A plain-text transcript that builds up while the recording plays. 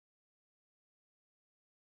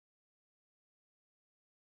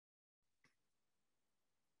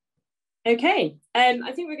Okay,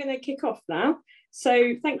 I think we're going to kick off now.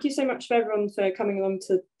 So thank you so much for everyone for coming along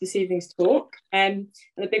to this evening's talk, and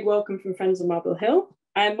a big welcome from Friends of Marble Hill.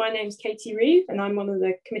 My name's Katie Reeve, and I'm one of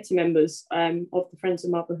the committee members of the Friends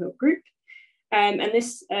of Marble Hill group. And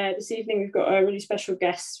this evening we've got a really special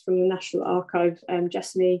guest from the National Archive,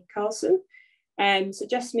 Jessamy Carlson. So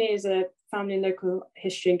Jessamy is a Family and Local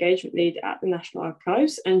History Engagement Lead at the National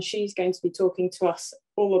Archives, and she's going to be talking to us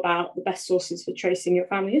all about the best sources for tracing your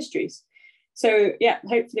family histories. So yeah,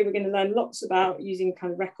 hopefully we're going to learn lots about using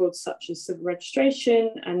kind of records such as civil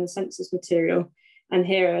registration and the census material, and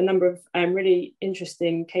hear a number of really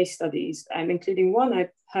interesting case studies, including one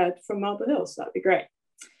I've heard from Marble Hill, so that'd be great.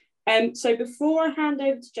 So before I hand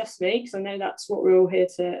over to Jessamy, because I know that's what we're all here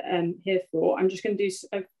for, I'm just going to do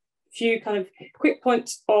a few kind of quick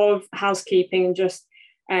points of housekeeping and just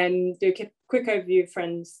do a quick overview of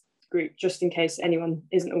Friends group, just in case anyone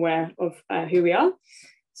isn't aware of who we are.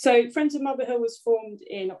 So Friends of Marble Hill was formed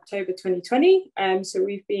in October 2020. So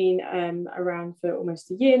we've been around for almost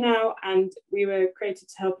a year now, and we were created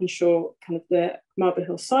to help ensure kind of the Marble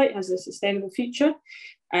Hill site has a sustainable future,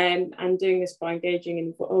 and doing this by engaging and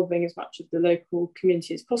involving as much of the local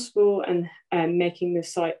community as possible, and making the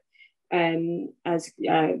site as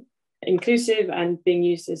inclusive and being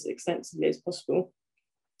used as extensively as possible.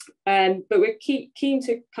 But we're keen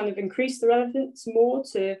to kind of increase the relevance more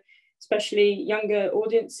to especially younger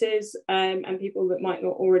audiences, and people that might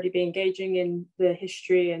not already be engaging in the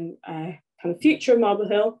history and kind of future of Marble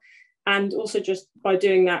Hill. And also just by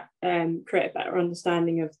doing that, create a better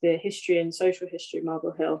understanding of the history and social history of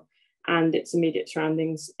Marble Hill and its immediate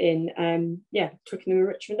surroundings in Twickenham and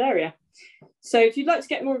Richmond area. So if you'd like to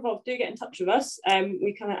get more involved, do get in touch with us.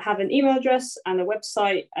 We kind of have an email address and a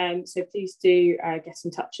website, so please do get in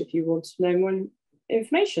touch if you want to know more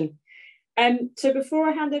information. So before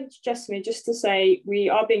I hand over to Jessamy, just to say we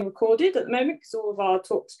are being recorded at the moment because all of our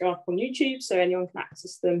talks go up on YouTube, so anyone can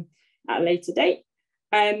access them at a later date.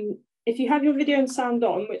 If you have your video and sound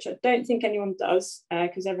on, which I don't think anyone does,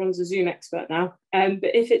 because everyone's a Zoom expert now,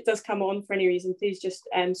 but if it does come on for any reason, please just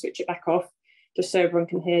switch it back off, just so everyone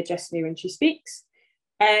can hear Jessamy when she speaks.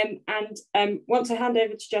 Once I hand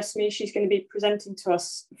over to Jessamy, she's going to be presenting to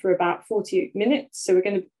us for about 40 minutes. So we're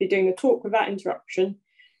going to be doing a talk without interruption.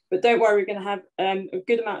 But don't worry, we're going to have a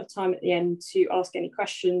good amount of time at the end to ask any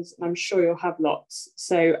questions, and I'm sure you'll have lots.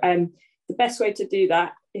 So the best way to do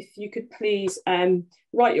that, if you could please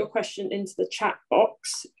write your question into the chat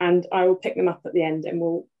box, and I will pick them up at the end and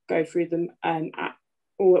we'll go through them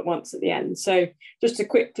all at once at the end. So just to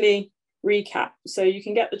quickly recap, so you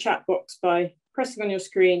can get the chat box by pressing on your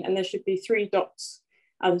screen, and there should be 3 dots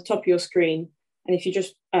at the top of your screen. And if you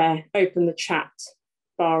just open the chat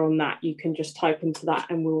bar on that, you can just type into that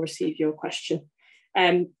and we'll receive your question.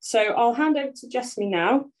 So I'll hand over to Jessamy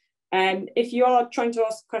now. If you are trying to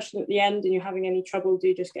ask a question at the end and you're having any trouble,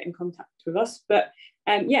 do just get in contact with us. But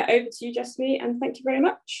yeah, over to you, Jessamy, and thank you very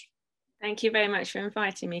much. Thank you very much for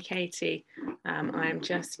inviting me, Katie. I'm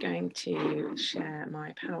just going to share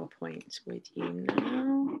my PowerPoint with you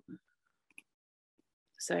now.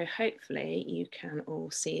 So hopefully you can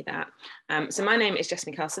all see that. So my name is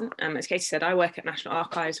Jessamy Carlson. As Katie said, I work at National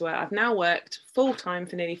Archives, where I've now worked full-time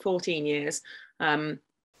for nearly 14 years.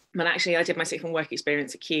 But actually I did my 6th form work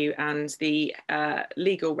experience at Kew, and the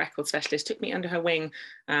legal record specialist took me under her wing.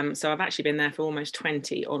 So I've actually been there for almost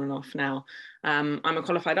 20 on and off now. I'm a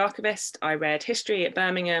qualified archivist. I read history at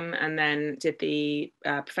Birmingham and then did the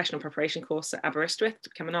professional preparation course at Aberystwyth to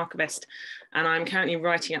become an archivist. And I'm currently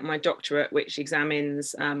writing up my doctorate, which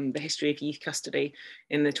examines the history of youth custody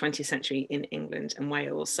in the 20th century in England and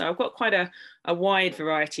Wales. So I've got quite a wide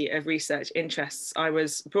variety of research interests. I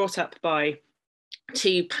was brought up by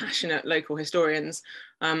 2 passionate local historians.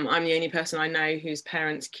 I'm the only person I know whose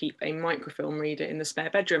parents keep a microfilm reader in the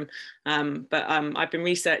spare bedroom. But I've been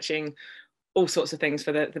researching all sorts of things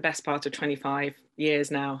for the best part of 25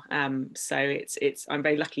 years now. So I'm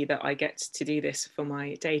very lucky that I get to do this for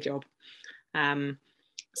my day job.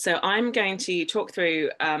 So I'm going to talk through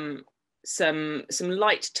some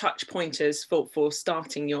light touch pointers for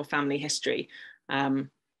starting your family history. And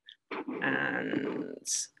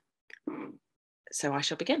so I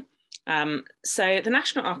shall begin. So the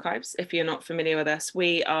National Archives, if you're not familiar with us,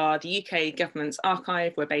 we are the UK government's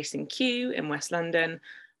archive. We're based in Kew in West London.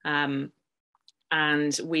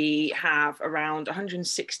 And we have around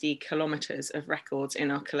 160 kilometres of records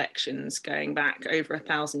in our collections going back over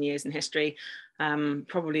 1,000 years in history.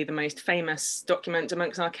 Probably the most famous document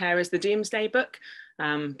amongst our care is the Domesday Book,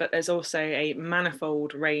 but there's also a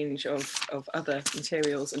manifold range of other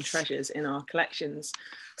materials and treasures in our collections.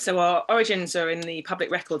 So our origins are in the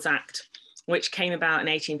Public Records Act which came about in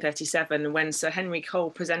 1837 when Sir Henry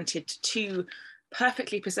Cole presented two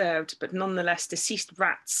perfectly preserved but nonetheless deceased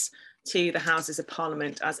rats to the Houses of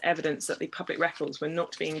Parliament as evidence that the public records were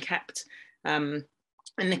not being kept in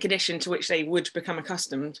the condition to which they would become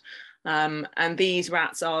accustomed. And these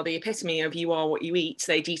rats are the epitome of you are what you eat.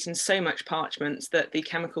 They'd eaten so much parchment that the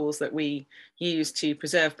chemicals that we use to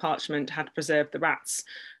preserve parchment had preserved the rats.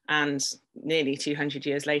 And nearly 200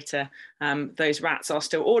 years later, those rats are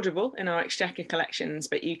still orderable in our Exchequer collections,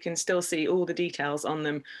 but you can still see all the details on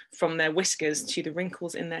them, from their whiskers to the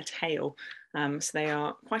wrinkles in their tail. So they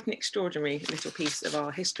are quite an extraordinary little piece of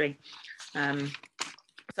our history.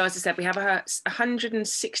 So as I said, we have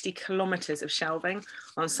 160 kilometres of shelving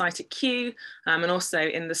on site at Kew, and also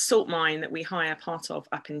in the salt mine that we hire part of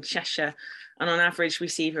up in Cheshire. And on average, we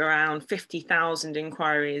receive around 50,000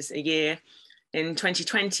 inquiries a year. In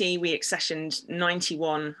 2020, we accessioned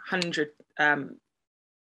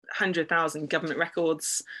 100,000 government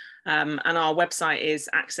records, and our website is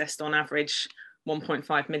accessed on average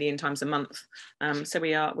 1.5 million times a month. So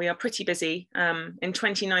we are pretty busy. In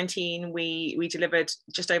 2019, we delivered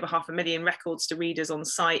just over 500,000 records to readers on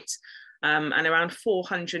site, and around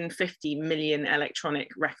 450 million electronic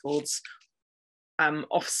records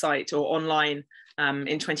off-site or online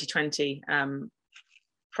in 2020.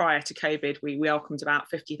 Prior to COVID, we welcomed about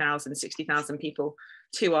 50,000, 60,000 people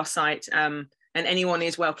to our site, and anyone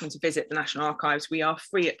is welcome to visit the National Archives. We are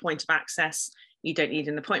free at point of access. You don't need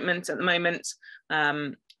an appointment at the moment,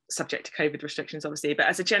 subject to COVID restrictions, obviously. But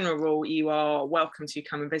as a general rule, you are welcome to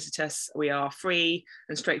come and visit us. We are free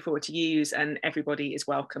and straightforward to use, and everybody is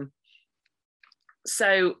welcome.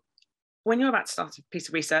 So when you're about to start a piece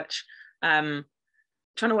of research, trying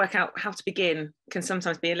to work out how to begin can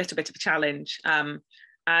sometimes be a little bit of a challenge.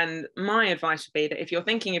 And my advice would be that if you're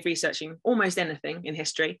thinking of researching almost anything in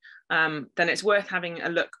history, then it's worth having a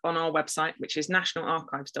look on our website, which is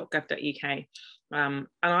nationalarchives.gov.uk. And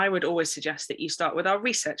I would always suggest that you start with our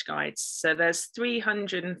research guides. So there's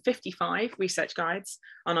 355 research guides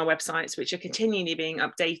on our websites, which are continually being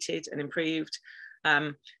updated and improved.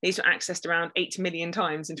 These were accessed around 8 million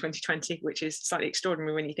times in 2020, which is slightly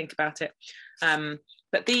extraordinary when you think about it.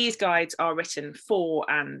 But these guides are written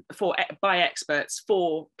by experts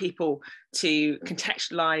for people to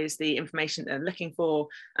contextualize the information they're looking for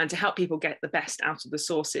and to help people get the best out of the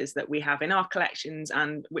sources that we have in our collections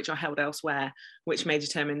and which are held elsewhere, which may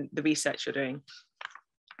determine the research you're doing.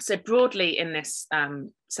 So broadly in this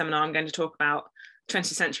seminar, I'm going to talk about 20th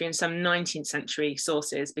century and some 19th century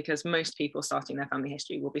sources, because most people starting their family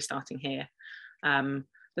history will be starting here.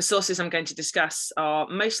 The sources I'm going to discuss are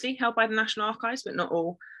mostly held by the National Archives, but not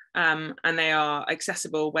all, and they are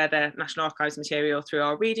accessible where they're National Archives material through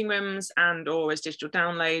our reading rooms and or as digital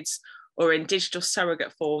downloads, or in digital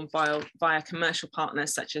surrogate form via commercial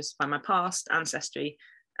partners such as Find My Past, Ancestry,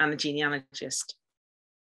 and the Genealogist.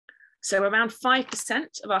 So around 5%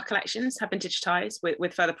 of our collections have been digitised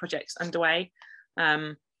with further projects underway.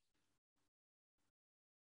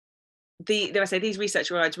 These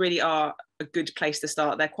research guides really are a good place to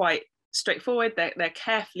start. They're quite straightforward. They're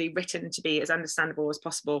carefully written to be as understandable as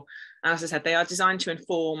possible. And as I said, they are designed to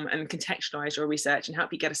inform and contextualize your research and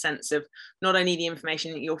help you get a sense of not only the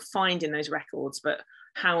information that you'll find in those records, but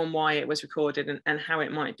how and why it was recorded and how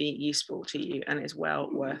it might be useful to you, and is well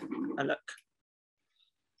worth a look.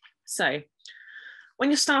 So when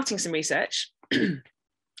you're starting some research,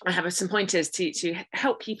 I have some pointers to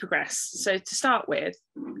help you progress. So to start with,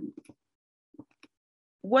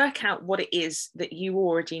 work out what it is that you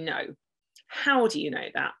already know. How do you know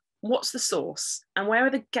that? What's the source? And where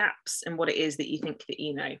are the gaps in what it is that you think that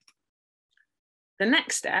you know? The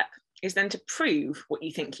next step is then to prove what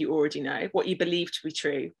you think you already know, what you believe to be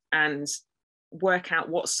true, and work out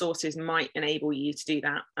what sources might enable you to do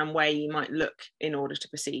that and where you might look in order to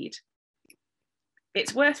proceed.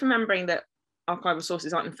 It's worth remembering that archival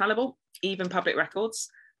sources aren't infallible, even public records.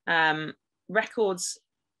 Records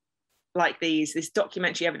like this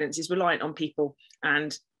documentary evidence is reliant on people,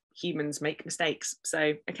 and humans make mistakes.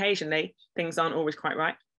 So occasionally things aren't always quite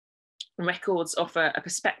right. Records offer a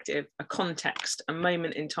perspective, a context, a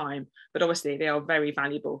moment in time, but obviously they are very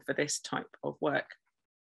valuable for this type of work.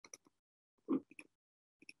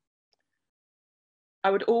 I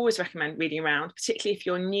would always recommend reading around, particularly if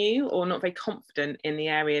you're new or not very confident in the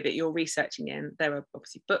area that you're researching in. There are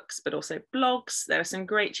obviously books, but also blogs. There are some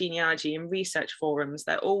great genealogy and research forums.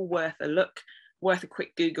 They're all worth a look, worth a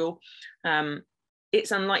quick Google. It's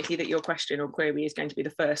unlikely that your question or query is going to be the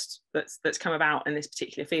first that's come about in this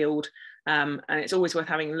particular field. And it's always worth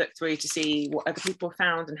having a look through to see what other people have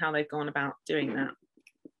found and how they've gone about doing that.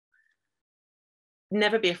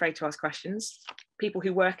 never be afraid to ask questions. People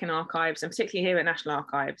who work in archives, and particularly here at National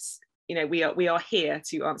Archives, you know, we are here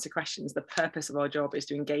to answer questions. The purpose of our job is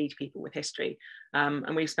to engage people with history,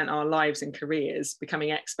 and we've spent our lives and careers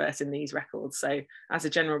becoming experts in these records. So as a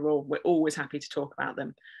general rule, we're always happy to talk about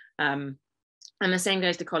them. And the same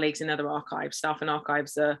goes to colleagues in other archives. Staff in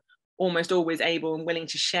archives are almost always able and willing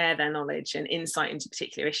to share their knowledge and insight into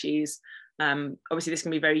particular issues. Obviously, this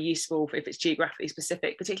can be very useful if it's geographically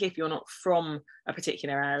specific, particularly if you're not from a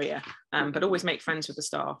particular area, but always make friends with the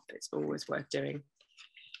staff. It's always worth doing.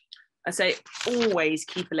 I say always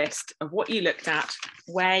keep a list of what you looked at,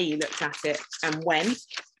 where you looked at it, and when.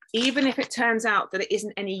 Even if it turns out that it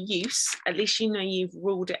isn't any use, at least you know you've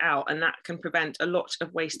ruled it out, and that can prevent a lot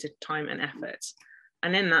of wasted time and effort.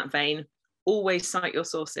 And in that vein, always cite your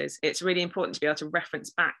sources. It's really important to be able to reference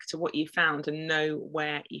back to what you found and know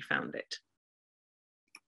where you found it.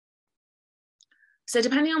 So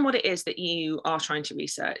depending on what it is that you are trying to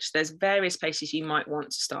research, there's various places you might want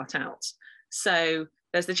to start out. So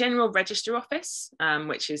there's the General Register Office,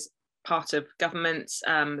 which is part of government.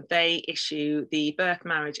 They issue the birth,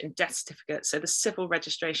 marriage and death certificates, so the civil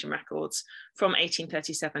registration records from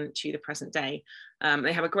 1837 to the present day.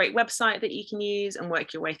 They have a great website that you can use and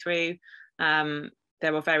work your way through.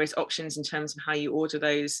 There are various options in terms of how you order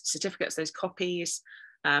those certificates, those copies,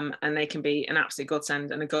 and they can be an absolute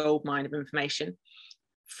godsend and a goldmine of information.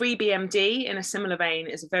 FreeBMD, in a similar vein,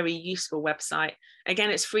 is a very useful website. Again,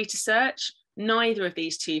 it's free to search. Neither of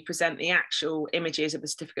these two present the actual images of the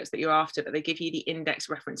certificates that you're after, but they give you the index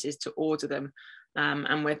references to order them.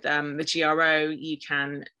 And with the GRO, you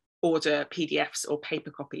can order PDFs or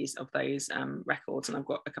paper copies of those records. And I've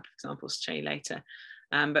got a couple of examples to show you later.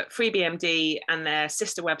 But FreeBMD and their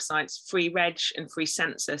sister websites, FreeReg and Free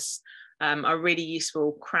Census, are really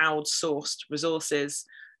useful crowd-sourced resources.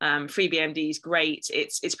 FreeBMD is great.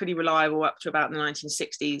 It's pretty reliable up to about the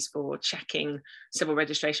 1960s for checking civil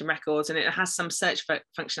registration records, and it has some search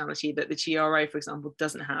functionality that the GRO, for example,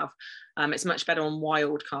 doesn't have. It's much better on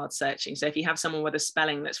wildcard searching. So if you have someone with a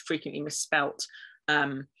spelling that's frequently misspelt,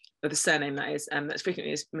 with a surname that is, that's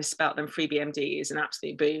frequently misspelt, then FreeBMD is an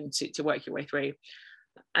absolute boon to work your way through.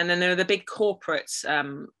 And then there are the big corporate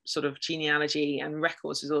sort of genealogy and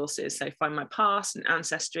records resources. So Find My Past and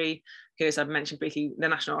Ancestry, who, as I've mentioned briefly, the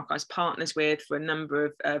National Archives partners with for a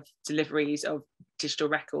number of deliveries of digital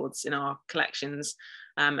records in our collections.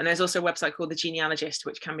 And there's also a website called The Genealogist,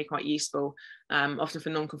 which can be quite useful, often for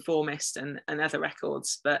nonconformist and other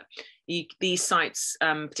records. But these sites,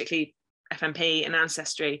 particularly FMP and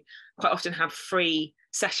Ancestry, quite often have free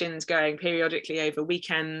sessions going periodically over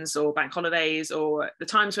weekends or bank holidays or the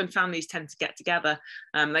times when families tend to get together.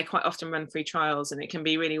 They quite often run free trials, and it can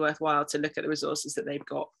be really worthwhile to look at the resources that they've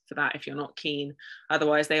got for that if you're not keen.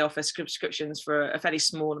 Otherwise, they offer subscriptions for a fairly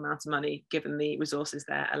small amount of money, given the resources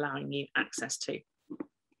they're allowing you access to.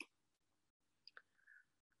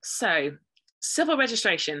 So, civil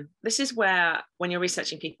registration. This is where, when you're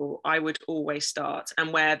researching people, I would always start,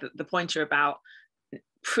 and where the pointer about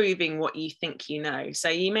proving what you think you know. So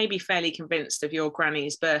you may be fairly convinced of your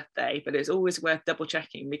granny's birthday, but it's always worth double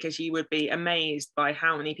checking, because you would be amazed by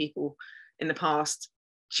how many people in the past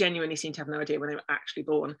genuinely seem to have no idea when they were actually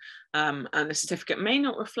born. And the certificate may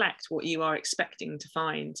not reflect what you are expecting to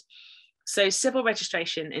find. So civil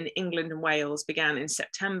registration in England and Wales began in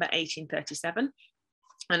September 1837,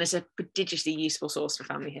 and it's a prodigiously useful source for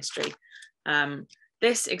family history.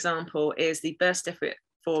 This example is the birth certificate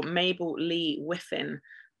for Mabel Lee Whiffin.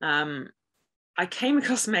 I came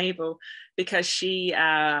across Mabel because she's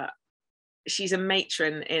a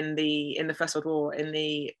matron in the First World War in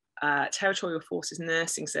the Territorial Forces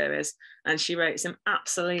Nursing Service, and she wrote some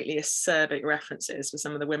absolutely acerbic references for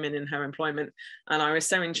some of the women in her employment. And I was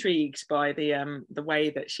so intrigued by the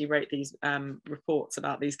way that she wrote these reports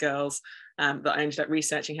about these girls that I ended up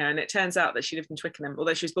researching her. And it turns out that she lived in Twickenham,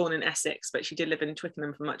 although she was born in Essex, but she did live in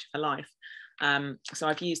Twickenham for much of her life. So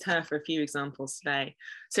I've used her for a few examples today.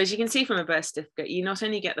 So as you can see from a birth certificate, you not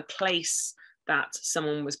only get the place that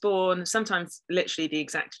someone was born, sometimes literally the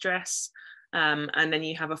exact address, and then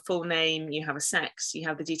you have a full name, you have a sex, you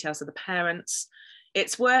have the details of the parents.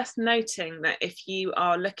 It's worth noting that if you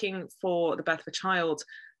are looking for the birth of a child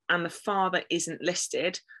and the father isn't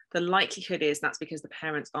listed, the likelihood is that's because the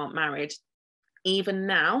parents aren't married. Even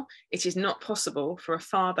now, it is not possible for a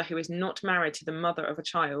father who is not married to the mother of a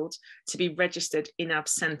child to be registered in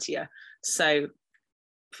absentia. So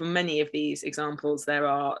for many of these examples, there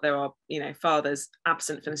are fathers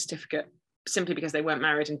absent from the certificate simply because they weren't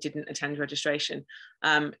married and didn't attend registration.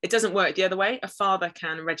 It doesn't work the other way. A father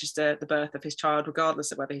can register the birth of his child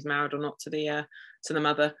regardless of whether he's married or not to the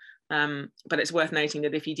mother. But it's worth noting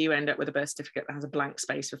that if you do end up with a birth certificate that has a blank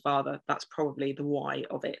space for father, that's probably the why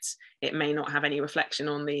of it. It may not have any reflection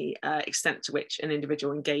on the extent to which an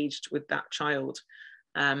individual engaged with that child.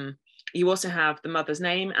 You also have the mother's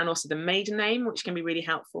name and also the maiden name, which can be really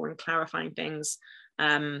helpful in clarifying things.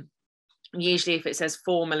 Usually if it says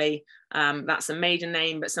formally, that's a maiden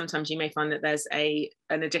name, but sometimes you may find that there's an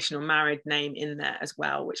additional married name in there as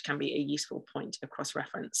well, which can be a useful point of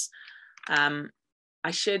cross-reference.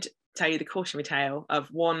 I should tell you the cautionary tale of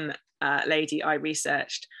one lady I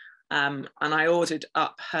researched, and I ordered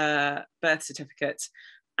up her birth certificate,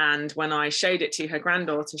 and when I showed it to her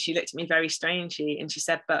granddaughter, she looked at me very strangely and she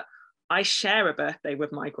said, but I share a birthday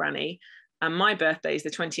with my granny, and my birthday is the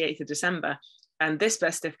 28th of December. And this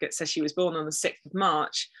birth certificate says she was born on the 6th of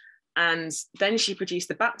March. And then she produced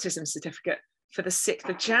the baptism certificate for the 6th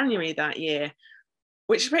of January that year,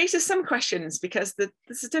 which raises some questions because the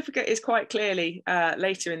certificate is quite clearly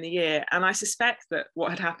later in the year. And I suspect that what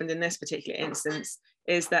had happened in this particular instance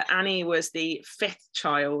is that Annie was the 5th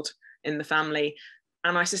child in the family.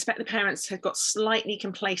 And I suspect the parents had got slightly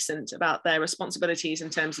complacent about their responsibilities in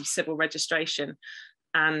terms of civil registration,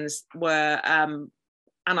 and were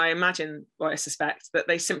and I imagine, or I suspect, that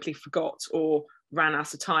they simply forgot or ran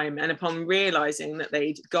out of time. And upon realizing that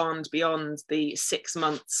they'd gone beyond the 6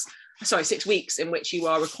 weeks in which you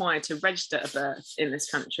are required to register a birth in this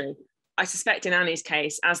country, I suspect in Annie's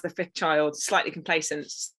case, as the 5th child, slightly complacent,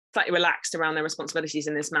 slightly relaxed around their responsibilities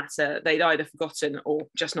in this matter, they'd either forgotten or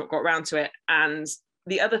just not got around to it. And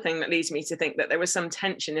the other thing that leads me to think that there was some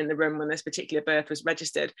tension in the room when this particular birth was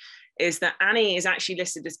registered is that Annie is actually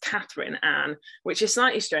listed as Catherine Anne, which is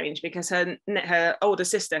slightly strange because her older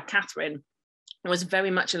sister, Catherine, was very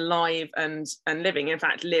much alive and living, in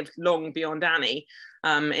fact, lived long beyond Annie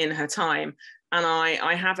in her time. And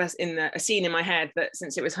I have a scene in my head that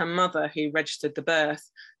since it was her mother who registered the birth,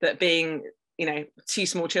 that being, you know, 2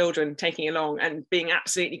 small children taking along and being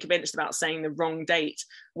absolutely convinced about saying the wrong date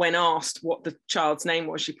when asked what the child's name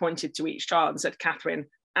was, she pointed to each child and said Catherine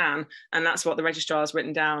Anne, and that's what the registrar has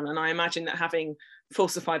written down. And I imagine that having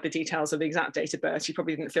falsified the details of the exact date of birth, she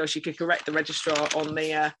probably didn't feel she could correct the registrar on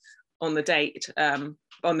the date,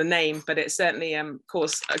 on the name, but it certainly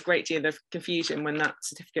caused a great deal of confusion when that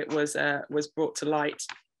certificate was brought to light.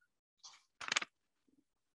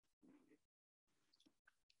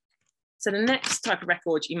 So the next type of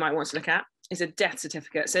record you might want to look at is a death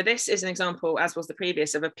certificate. So this is an example, as was the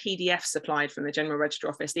previous, of a PDF supplied from the General Register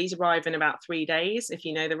Office. These arrive in about 3 days if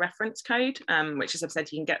you know the reference code, which, as I've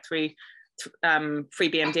said, you can get through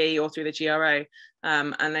Free BMD or through the GRO,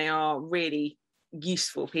 and they are really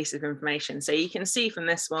useful piece of information. So you can see from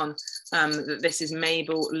this one that this is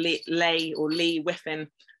Mabel Lee Whiffen,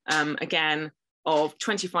 again, of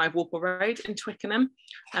 25 Walpole Road in Twickenham.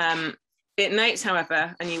 It notes,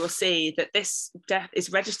 however, and you will see that this death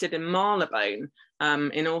is registered in Marylebone,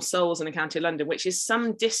 in All Souls in the County of London, which is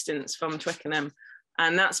some distance from Twickenham.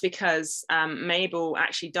 And that's because Mabel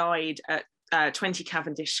actually died at 20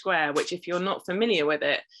 Cavendish Square, which, if you're not familiar with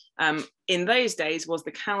it, in those days was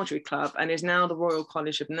the Cowdray Club and is now the Royal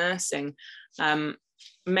College of Nursing.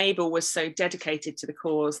 Mabel was so dedicated to the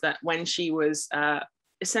cause that when she was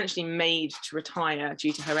essentially made to retire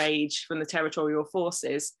due to her age from the territorial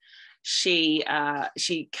forces, she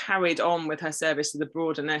carried on with her service to the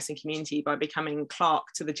broader nursing community by becoming clerk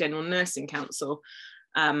to the General Nursing Council.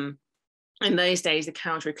 In those days, the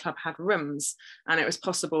Cowdray Club had rooms, and it was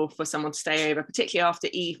possible for someone to stay over, particularly after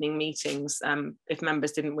evening meetings, if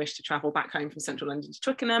members didn't wish to travel back home from central London to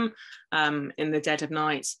Twickenham in the dead of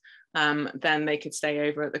night. Then they could stay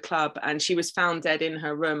over at the club. And she was found dead in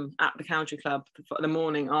her room at the Cowdray Club the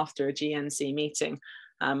morning after a GNC meeting.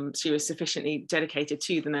 She was sufficiently dedicated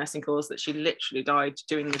to the nursing cause that she literally died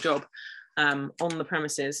doing the job on the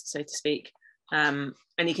premises, so to speak.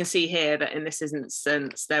 And you can see here that in this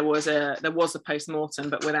instance there was a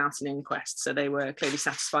post-mortem, but without an inquest. So they were clearly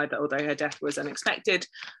satisfied that although her death was unexpected,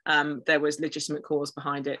 there was legitimate cause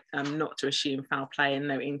behind it, not to assume foul play, and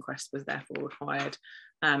no inquest was therefore required.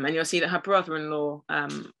 And you'll see that her brother-in-law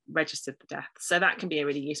registered the death. So that can be a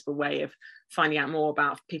really useful way of finding out more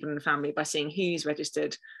about people in the family by seeing who's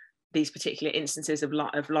registered these particular instances of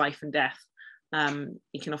life and death.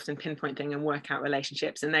 You can often pinpoint things and work out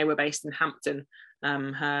relationships. And they were based in Hampton.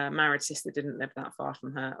 Her married sister didn't live that far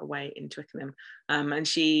from her, away in Twickenham. And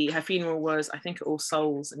her funeral was, I think, at All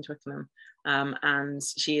Souls in Twickenham. And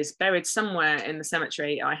she is buried somewhere in the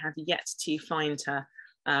cemetery. I have yet to find her.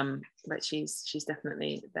 But she's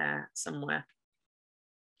definitely there somewhere.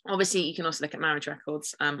 Obviously, you can also look at marriage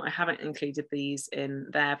records. I haven't included these in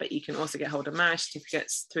there, but you can also get hold of marriage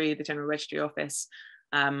certificates through the General Registry Office.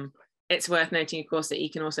 It's worth noting, of course, that you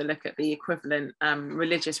can also look at the equivalent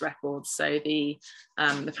religious records, so the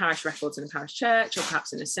parish records in a parish church or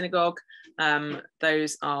perhaps in a synagogue.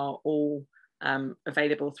 Those are all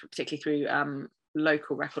available, particularly through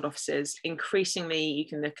local record offices. Increasingly, you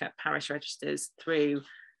can look at parish registers through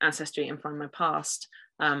Ancestry and Find My Past.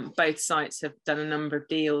 Both sites have done a number of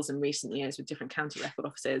deals in recent years with different county record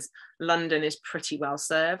offices. London is pretty well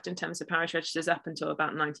served in terms of parish registers up until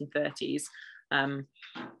about 1930s.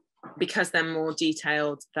 Because they're more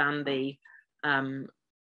detailed than the,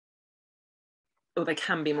 or they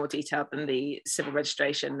can be more detailed than the civil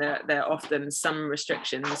registration, there are often some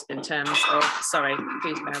restrictions in terms of, sorry,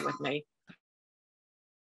 please bear with me.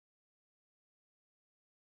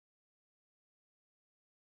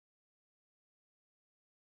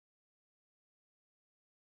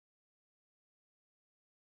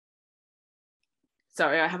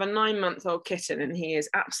 Sorry, I have a 9-month-old kitten and he is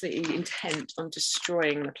absolutely intent on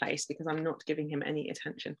destroying the place because I'm not giving him any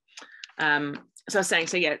attention. So I was saying,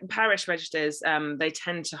 so yeah, parish registers, they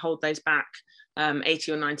tend to hold those back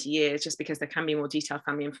 80 or 90 years just because there can be more detailed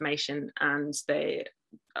family information, and they,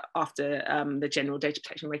 after the general data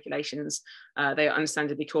protection regulations, they are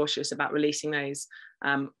understandably cautious about releasing those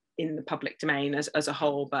in the public domain as a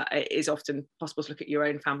whole, but it is often possible to look at your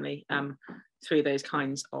own family through those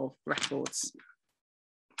kinds of records.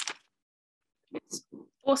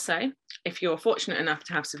 Also, if you're fortunate enough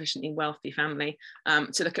to have sufficiently wealthy family,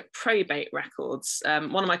 to look at probate records.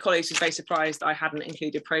 One of my colleagues was very surprised I hadn't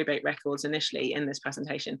included probate records initially in this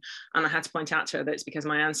presentation, and I had to point out to her that it's because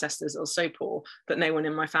my ancestors are so poor that no one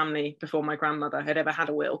in my family before my grandmother had ever had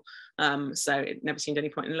a will, so it never seemed any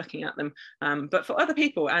point in looking at them. But for other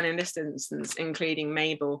people, and in this instance, including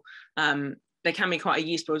Mabel, they can be quite a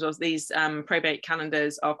useful resource. These probate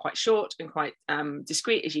calendars are quite short and quite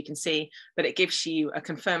discreet, as you can see, but it gives you a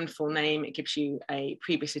confirmed full name, it gives you a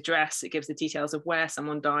previous address, it gives the details of where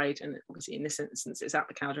someone died, and obviously in this instance it's at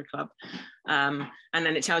the Cowdray Club. And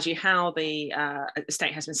then it tells you how the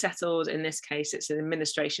estate has been settled. In this case, it's an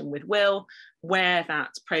administration with will, where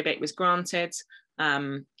that probate was granted,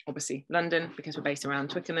 obviously London, because we're based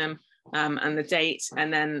around Twickenham, and the date,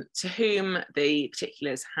 and then to whom the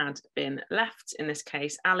particulars had been left, in this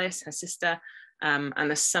case Alice, her sister, and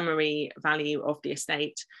the summary value of the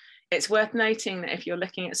estate. It's worth noting that if you're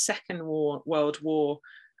looking at Second World War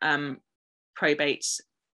probates,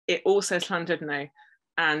 it also says Llandudno,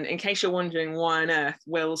 and in case you're wondering why on earth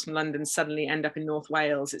wills from London suddenly end up in North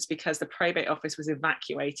Wales, it's because the probate office was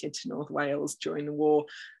evacuated to North Wales during the war,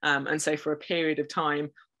 and so for a period of time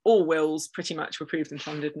all wills pretty much were proved in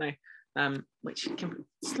Llandudno, which can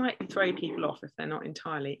slightly throw people off if they're not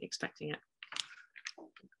entirely expecting it.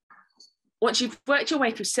 Once you've worked your way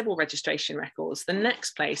through civil registration records, the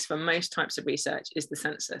next place for most types of research is the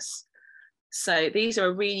census. So these are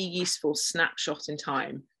a really useful snapshot in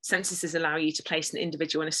time. Censuses allow you to place an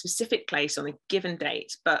individual in a specific place on a given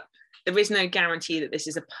date, but there is no guarantee that this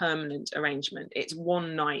is a permanent arrangement. It's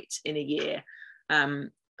one night in a year.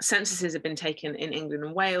 Censuses have been taken in England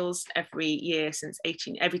and Wales every 10 years since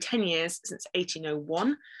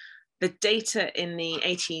 1801. The data in the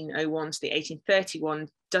 1801 to the 1831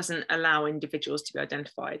 doesn't allow individuals to be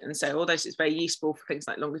identified. And so although it's very useful for things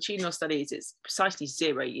like longitudinal studies, it's precisely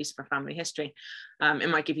zero use for family history. It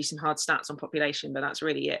might give you some hard stats on population, but that's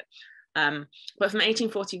really it. But from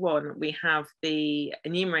 1841, we have the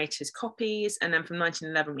enumerator's copies, and then from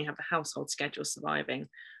 1911, we have the household schedule surviving,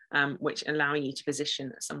 which allow you to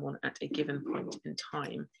position someone at a given point in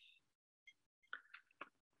time.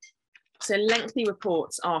 So lengthy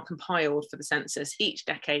reports are compiled for the census each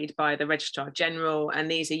decade by the Registrar General,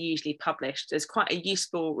 and these are usually published. There's quite a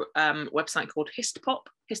useful website called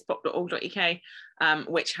histpop.org.uk,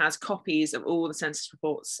 which has copies of all the census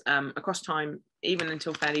reports across time, even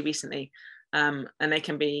until fairly recently, and they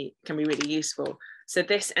can be really useful. So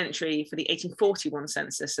this entry for the 1841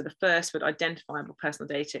 census, so the first with identifiable personal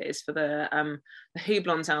data, is for the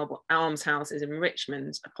Hublon's almshouses in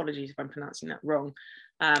Richmond. Apologies if I'm pronouncing that wrong.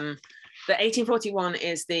 The 1841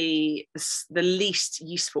 is the least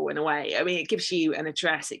useful in a way. I mean, it gives you an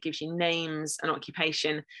address, it gives you names and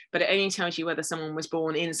occupation, but it only tells you whether someone was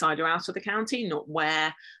born inside or out of the county, not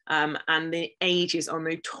where. And the ages are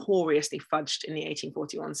notoriously fudged in the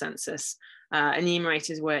 1841 census.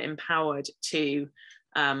 Enumerators were empowered to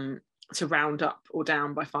round up or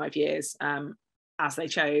down by 5 years as they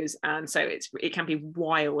chose, and so it can be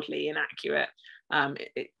wildly inaccurate.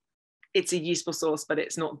 It's a useful source, but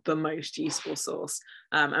it's not the most useful source.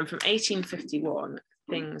 And from 1851,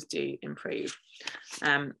 things do improve.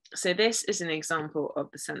 So this is an example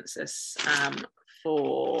of the census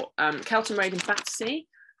for Kelton Road in Battersea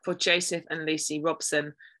for Joseph and Lucy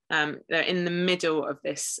Robson. They're in the middle of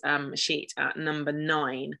this sheet at number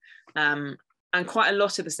 9. And quite a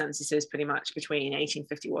lot of the censuses pretty much between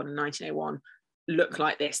 1851 and 1901 look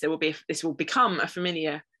like this. This will become a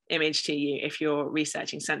familiar image to you if you're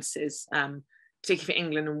researching censuses, particularly for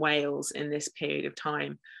England and Wales in this period of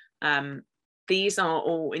time. These are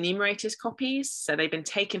all enumerated copies, so they've been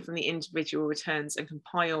taken from the individual returns and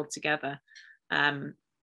compiled together.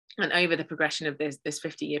 And over the progression of this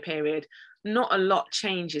 50-year period, not a lot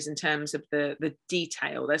changes in terms of the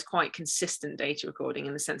detail. There's quite consistent data recording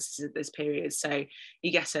in the censuses of this period. So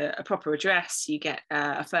you get a proper address, you get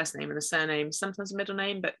a first name and a surname, sometimes a middle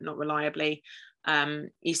name, but not reliably.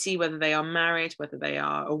 You see whether they are married, whether they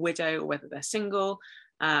are a widow, or whether they're single.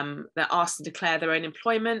 They're asked to declare their own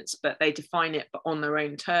employment, but they define it on their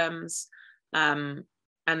own terms. And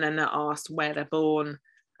then they're asked where they're born,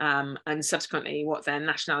 and subsequently what their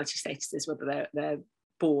nationality status is, whether they're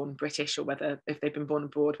born British or whether, if they've been born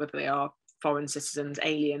abroad, whether they are foreign citizens,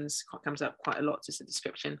 aliens. Comes up quite a lot as a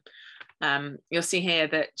description. You'll see here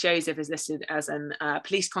that Joseph is listed as an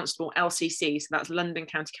police constable LCC, so that's London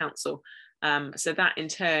County Council. So that in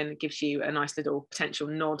turn gives you a nice little potential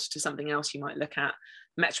nod to something else you might look at.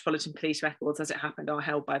 Metropolitan Police records, as it happened, are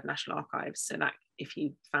held by the National Archives, so that if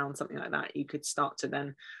you found something like that, you could start to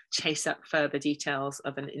then chase up further details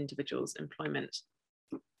of an individual's employment.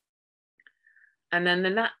 And then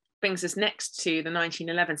that brings us next to the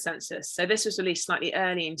 1911 census. So this was released slightly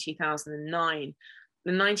early in 2009.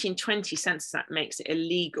 The 1920 Census Act makes it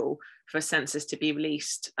illegal for a census to be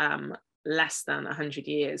released less than 100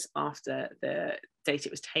 years after the date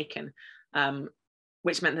it was taken,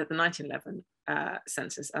 which meant that the 1911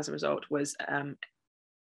 census, as a result, was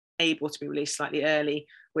able to be released slightly early,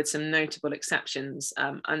 with some notable exceptions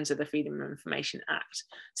under the Freedom of Information Act.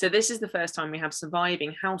 So this is the first time we have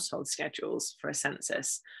surviving household schedules for a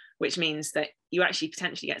census, which means that you actually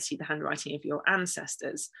potentially get to see the handwriting of your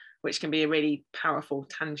ancestors, which can be a really powerful,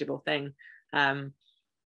 tangible thing.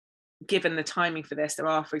 Given the timing for this, there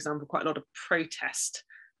are, for example, quite a lot of protest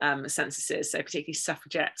censuses, so particularly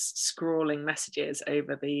suffragettes scrawling messages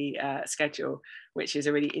over the schedule, which is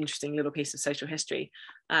a really interesting little piece of social history.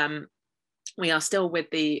 We are still with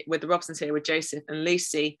the Robsons here, with Joseph and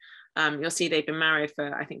Lucy. You'll see they've been married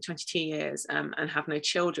for, I think, 22 years and have no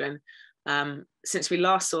children. Since we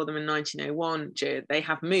last saw them in 1901, they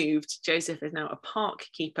have moved. Joseph is now a park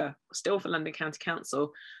keeper, still for London County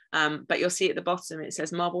Council, but you'll see at the bottom it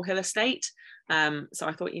says Marble Hill Estate. So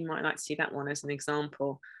I thought you might like to see that one as an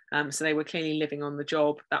example. So they were clearly living on the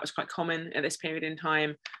job. That was quite common at this period in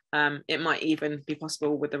time. It might even be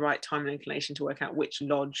possible with the right time and inclination to work out which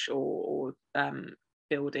lodge or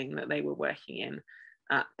building that they were working in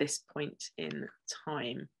at this point in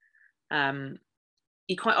time.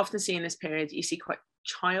 You quite often see in this period, you see quite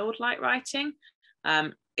childlike writing.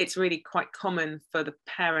 It's really quite common for the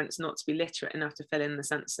parents not to be literate enough to fill in the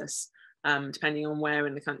census, depending on where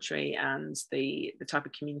in the country and the type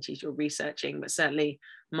of communities you're researching. But certainly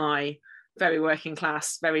my very working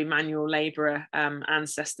class, very manual labourer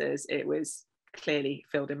ancestors, it was clearly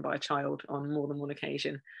filled in by a child on more than one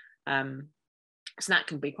occasion. So that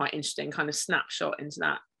can be quite interesting, kind of snapshot into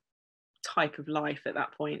that type of life at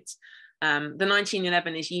that point. The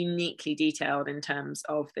 1911 is uniquely detailed in terms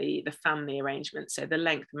of the family arrangement, so the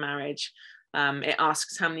length of marriage. It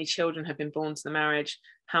asks how many children have been born to the marriage,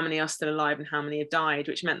 how many are still alive and how many have died,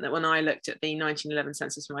 which meant that when I looked at the 1911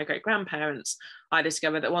 census for my great-grandparents, I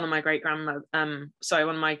discovered that one of my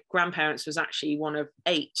grandparents was actually one of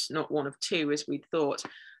 8, not one of 2 as we'd thought.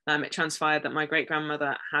 It transpired that my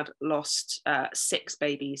great-grandmother had lost 6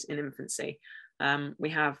 babies in infancy. We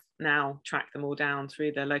have now tracked them all down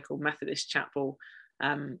through the local Methodist chapel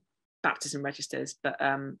baptism registers, but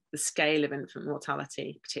the scale of infant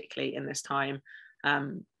mortality, particularly in this time,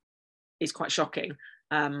 is quite shocking.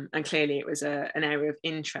 And clearly it was an area of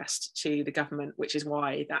interest to the government, which is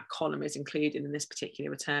why that column is included in this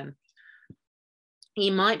particular return.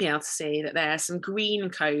 You might be able to see that there are some green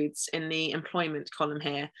codes in the employment column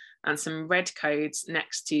here and some red codes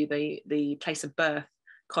next to the place of birth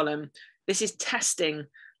column. This is testing.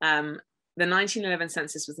 The 1911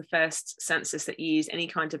 census was the first census that used any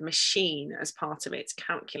kind of machine as part of its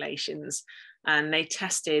calculations, and they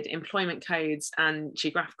tested employment codes and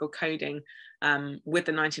geographical coding with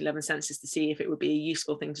the 1911 census to see if it would be a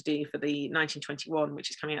useful thing to do for the 1921, which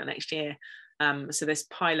is coming out next year. So this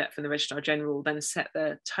pilot from the Registrar General then set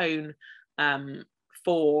the tone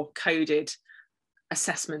for coded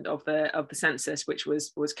assessment of the census, which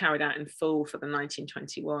was carried out in full for the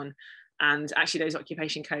 1921. And actually those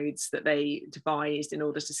occupation codes that they devised in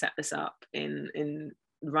order to set this up in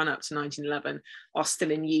run up to 1911 are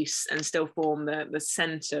still in use and still form the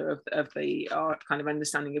centre of the our kind of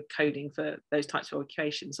understanding of coding for those types of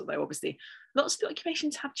occupations, although obviously lots of the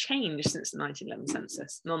occupations have changed since the 1911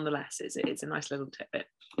 census. Nonetheless, it's a nice little tidbit.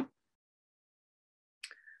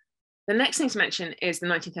 The next thing to mention is the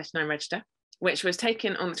 1939 register, which was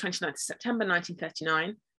taken on the 29th of September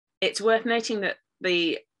 1939. It's worth noting that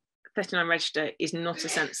the 39 register is not a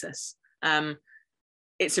census.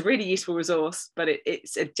 It's a really useful resource, but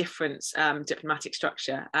it's a different diplomatic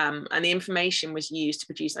structure. And the information was used to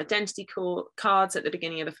produce identity cards at the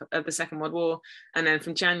beginning of the Second World War. And then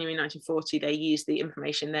from January 1940, they used the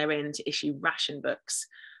information therein to issue ration books.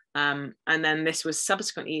 And then this was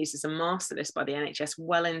subsequently used as a master list by the NHS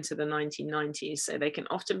well into the 1990s. So they can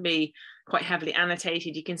often be quite heavily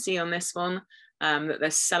annotated. You can see on this one that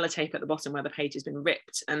there's sellotape at the bottom where the page has been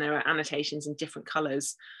ripped, and there are annotations in different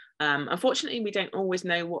colours. Unfortunately, we don't always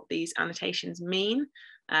know what these annotations mean.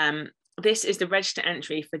 This is the register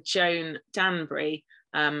entry for Joan Danbury,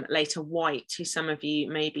 later White, who some of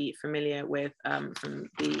you may be familiar with from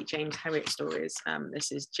the James Herriot stories.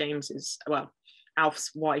 This is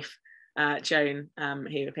Alf's wife, Joan,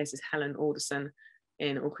 who appears as Helen Alderson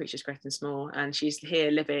in All Creatures Great and Small, and she's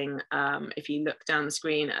here living, if you look down the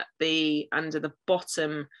screen under the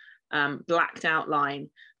bottom blacked outline,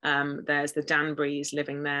 there's the Danburys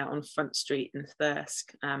living there on Front Street in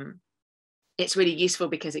Thirsk. It's really useful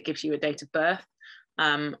because it gives you a date of birth.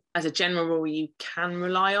 As a general rule, you can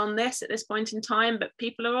rely on this at this point in time, but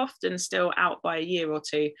people are often still out by a year or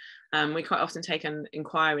two. We quite often take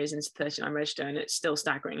inquiries into the 39 register, and it's still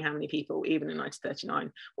staggering how many people, even in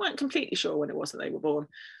 1939, weren't completely sure when it was that they were born.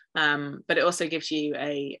 But it also gives you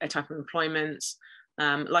a type of employment.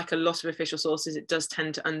 Like a lot of official sources, it does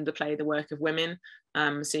tend to underplay the work of women.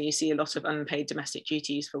 So you see a lot of unpaid domestic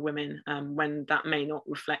duties for women when that may not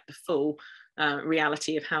reflect the full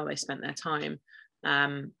reality of how they spent their time.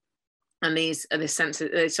 And this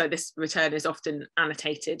return is often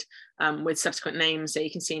annotated with subsequent names. So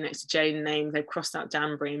you can see next to Joan name, they've crossed out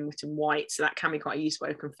Danbury and written White. So that can be quite a useful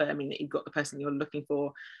way of confirming that you've got the person you're looking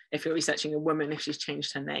for if you're researching a woman, if she's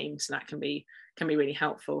changed her name. So that can be really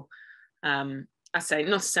helpful. I say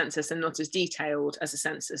not a census and not as detailed as a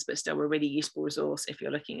census, but still a really useful resource if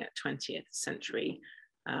you're looking at 20th century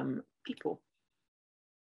people.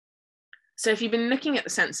 So if you've been looking at the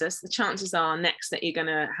census, the chances are next that you're going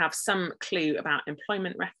to have some clue about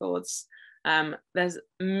employment records. There's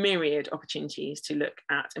myriad opportunities to look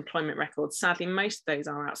at employment records. Sadly, most of those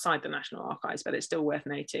are outside the National Archives, but it's still worth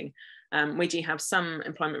noting. We do have some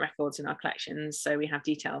employment records in our collections. So we have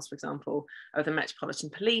details, for example, of the Metropolitan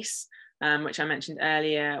Police, which I mentioned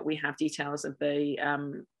earlier. We have details of the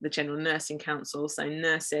General Nursing Council, so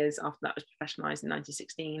nurses, after that was professionalised in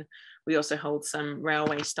 1916. We also hold some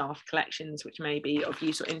railway staff collections, which may be of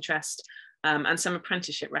use or interest, and some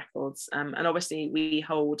apprenticeship records. And obviously we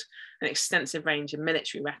hold an extensive range of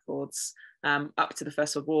military records up to the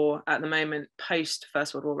First World War. At the moment, post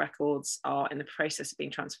First World War records are in the process of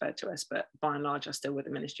being transferred to us, but by and large are still with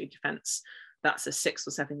the Ministry of Defence. That's a 6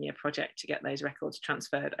 or 7 year project to get those records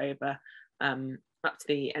transferred over up to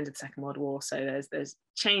the end of the Second World War. So there's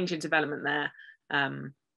change and development there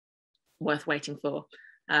worth waiting for.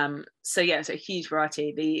 So yeah, it's a huge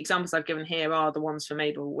variety. The examples I've given here are the ones for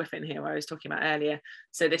Mabel Whiffen here, I was talking about earlier.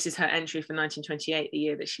 So this is her entry for 1928, the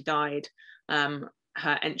year that she died.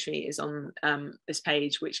 Her entry is on this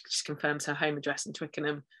page, which just confirms her home address in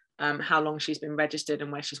Twickenham, how long she's been registered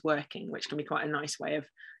and where she's working, which can be quite a nice way of,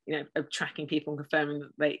 of tracking people and confirming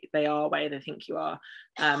that they are where they think you are.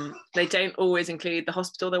 They don't always include the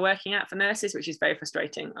hospital they're working at for nurses, which is very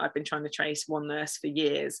frustrating. I've been trying to trace one nurse for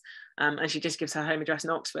years, and she just gives her home address in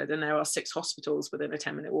Oxford, and there are 6 hospitals within a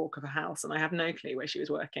 10-minute walk of her house, and I have no clue where she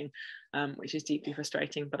was working, which is deeply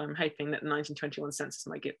frustrating. But I'm hoping that the 1921 census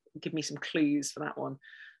might give me some clues for that one.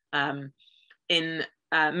 In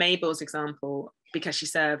Mabel's example, because she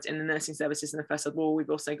served in the nursing services in the First World War, we've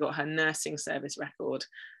also got her nursing service record,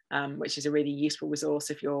 which is a really useful resource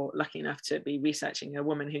if you're lucky enough to be researching a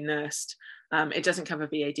woman who nursed. It doesn't cover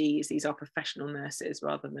VADs, these are professional nurses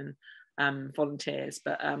rather than volunteers,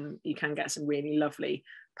 but you can get some really lovely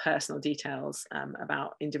personal details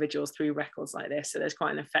about individuals through records like this. So there's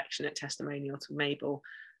quite an affectionate testimonial to Mabel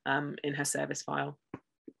in her service file.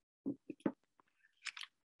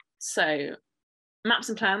 So maps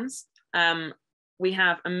and plans. We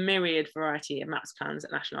have a myriad variety of maps plans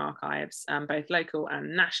at National Archives, both local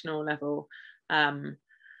and national level.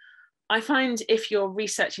 I find if you're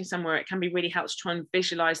researching somewhere, it can be really helpful to try and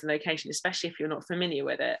visualize the location, especially if you're not familiar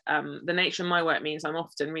with it. The nature of my work means I'm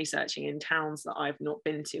often researching in towns that I've not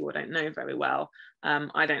been to or don't know very well.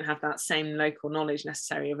 I don't have that same local knowledge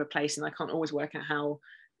necessary of a place, and I can't always work out how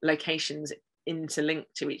locations interlink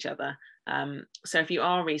to each other. So if you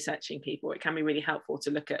are researching people, it can be really helpful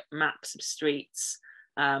to look at maps of streets,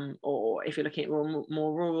 or if you're looking at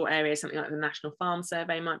more rural areas, something like the National Farm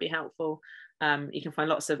Survey might be helpful. You can find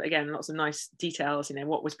lots of nice details,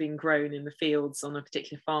 what was being grown in the fields on a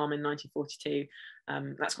particular farm in 1942.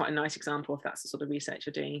 That's quite a nice example if that's the sort of research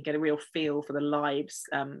you're doing. You get a real feel for the lives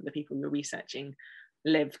the people you're researching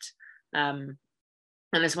lived. And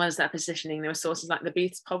as well as that positioning, there are sources like the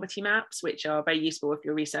Booth's poverty maps, which are very useful if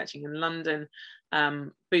you're researching in London.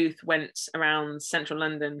 Booth went around central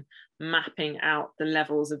London mapping out the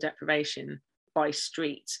levels of deprivation by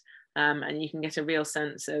street. And you can get a real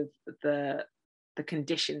sense of the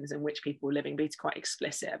conditions in which people were living. Booth's quite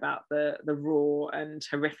explicit about the raw and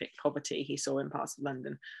horrific poverty he saw in parts of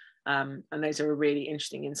London. And those are a really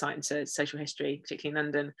interesting insight into social history, particularly in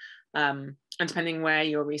London. And depending where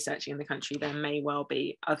you're researching in the country, there may well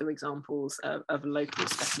be other examples of local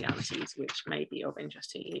specialities which may be of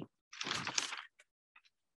interest to you.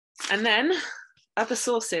 And then other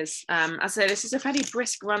sources. As I say, this is a fairly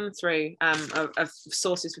brisk run through of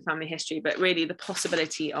sources for family history, but really the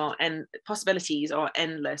possibilities are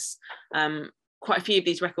endless. Quite a few of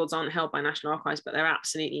these records aren't held by National Archives, but they're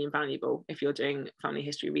absolutely invaluable if you're doing family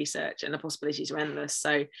history research, and the possibilities are endless.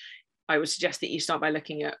 So I would suggest that you start by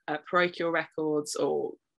looking at parochial records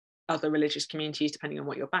or other religious communities, depending on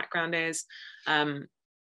what your background is.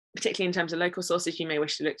 Particularly in terms of local sources, you may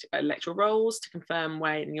wish to look at electoral rolls to confirm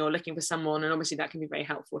when you're looking for someone, and obviously that can be very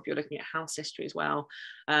helpful if you're looking at house history as well.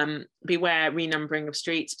 Beware renumbering of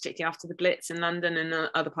streets, particularly after the Blitz in London and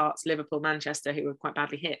other parts, Liverpool, Manchester, who were quite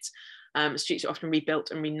badly hit. Streets are often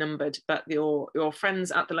rebuilt and renumbered, but your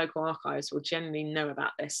friends at the local archives will generally know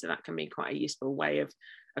about this, so that can be quite a useful way of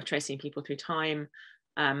tracing people through time.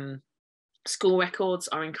 School records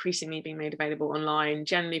are increasingly being made available online,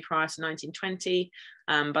 generally prior to 1920,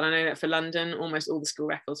 but I know that for London, almost all the school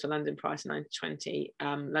records for London prior to 1920,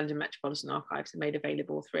 London Metropolitan Archives are made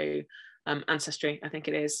available through Ancestry, I think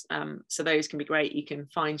it is. So those can be great. You can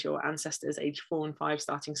find your ancestors aged 4 and 5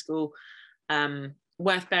 starting school.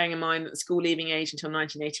 Worth bearing in mind that the school leaving age until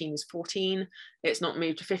 1918 is 14. It's not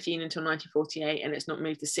moved to 15 until 1948, and it's not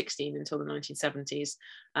moved to 16 until the 1970s.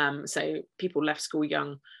 So people left school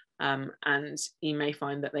young. And you may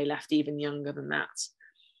find that they left even younger than that.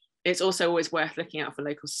 It's also always worth looking out for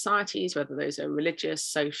local societies, whether those are religious,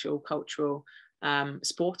 social, cultural,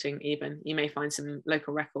 sporting even. You may find some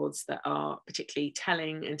local records that are particularly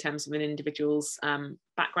telling in terms of an individual's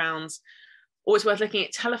backgrounds. Always worth looking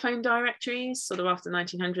at telephone directories, sort of after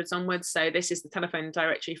 1900s onwards. So this is the telephone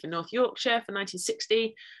directory for North Yorkshire for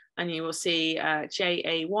 1960, and you will see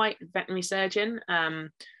J.A. White, veterinary surgeon,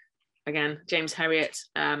 again, James Herriot,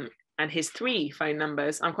 and his 3 phone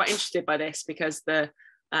numbers. I'm quite interested by this because the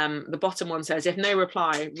bottom one says, if no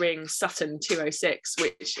reply, ring Sutton 206,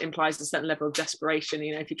 which implies a certain level of desperation.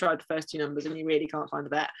 If you tried the first 2 numbers and you really can't find a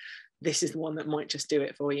vet, this is the one that might just do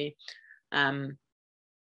it for you.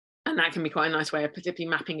 And that can be quite a nice way of particularly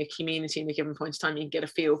mapping a community in a given point of time. You can get a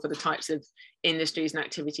feel for the types of industries and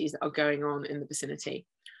activities that are going on in the vicinity.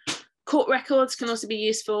 Court records can also be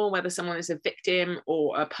useful, whether someone is a victim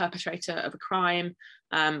or a perpetrator of a crime.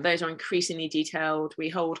 Those are increasingly detailed. We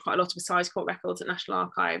hold quite a lot of assize court records at National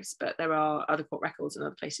Archives, but there are other court records in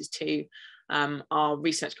other places too. Our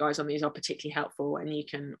research guides on these are particularly helpful, and you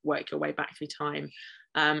can work your way back through time.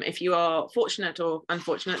 If you are fortunate or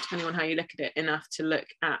unfortunate, depending on how you look at it, enough to look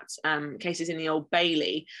at cases in the Old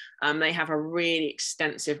Bailey, they have a really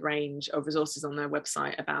extensive range of resources on their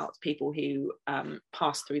website about people who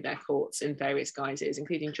pass through their courts in various guises,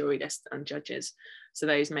 including jury lists and judges. So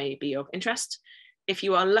those may be of interest. If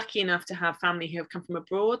you are lucky enough to have family who have come from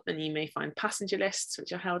abroad, then you may find passenger lists,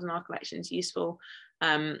 which are held in our collections, useful.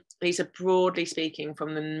 These are broadly speaking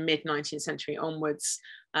from the mid-19th century onwards,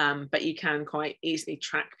 but you can quite easily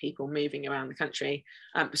track people moving around the country,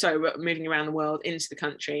 moving around the world into the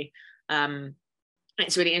country.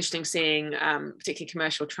 It's really interesting seeing particularly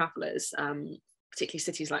commercial travellers, particularly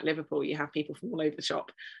cities like Liverpool. You have people from all over the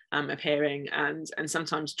shop appearing and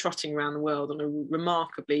sometimes trotting around the world on a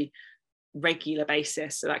remarkably regular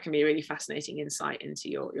basis. So that can be a really fascinating insight into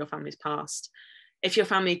your family's past. If your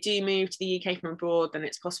family do move to the UK from abroad, then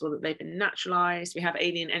it's possible that they've been naturalised. We have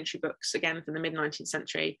alien entry books, again, from the mid-19th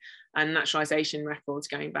century, and naturalisation records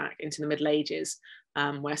going back into the Middle Ages,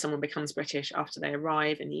 where someone becomes British after they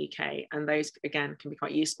arrive in the UK. And those, again, can be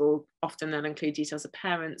quite useful. Often they'll include details of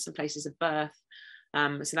parents and places of birth.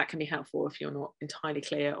 So that can be helpful if you're not entirely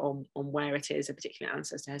clear on where it is a particular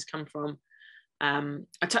ancestor has come from.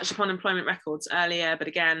 I touched upon employment records earlier, but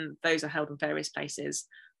again, those are held in various places,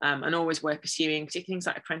 and always worth pursuing, particularly things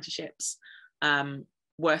like apprenticeships,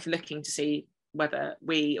 worth looking to see whether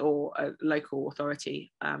we or a local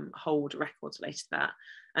authority hold records related to that.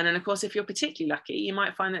 And then, of course, if you're particularly lucky, you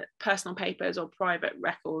might find that personal papers or private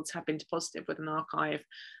records have been deposited with an archive.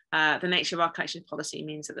 The nature of our collection policy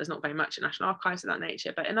means that there's not very much at National Archives of that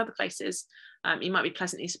nature, but in other places, you might be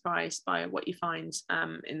pleasantly surprised by what you find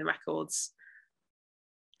in the records.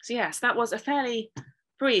 So yes, that was a fairly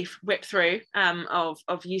brief whip through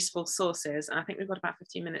of useful sources. And I think we've got about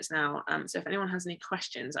 15 minutes now. So if anyone has any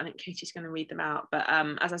questions, I think Katie's going to read them out. But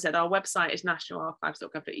as I said, our website is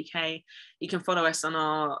nationalarchives.gov.uk. You can follow us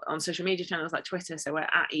on social media channels like Twitter. So we're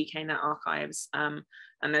at UKNet Archives. And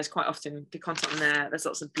there's quite often good content on there. There's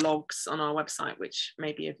lots of blogs on our website, which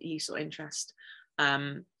may be of use or interest.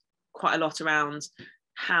 Quite a lot around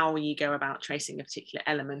how you go about tracing a particular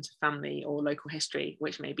element of family or local history,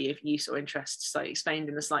 which may be of use or interest, so explained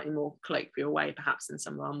in a slightly more colloquial way, perhaps, than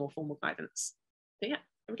some of our more formal guidance. But yeah,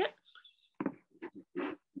 there we go.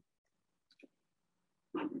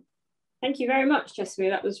 Thank you very much, Jessamy.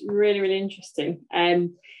 That was really, really interesting.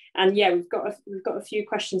 And yeah, we've got a few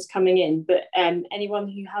questions coming in, but anyone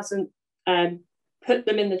who hasn't put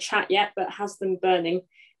them in the chat yet, but has them burning,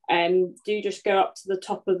 do just go up to the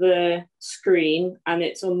top of the screen, and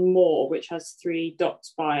it's on More, which has 3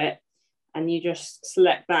 dots by it, and you just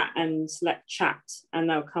select that and select chat, and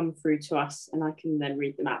they'll come through to us, and I can then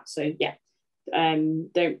read them out. So yeah,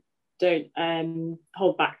 don't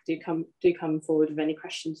hold back. Do come forward with any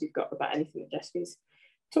questions you've got about anything that Jessamy's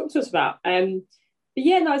talked to us about. But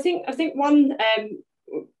yeah, no, I think one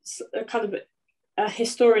kind of a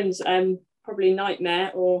historian's probably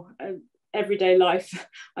nightmare or everyday life.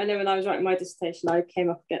 I know when I was writing my dissertation, I came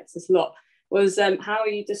up against this a lot, was how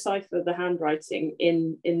you decipher the handwriting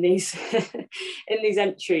in these in these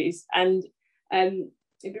entries. And it'd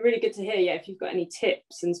be really good to hear, yeah, if you've got any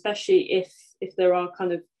tips, and especially if there are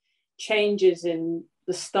kind of changes in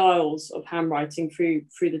the styles of handwriting through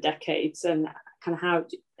the decades, and kind of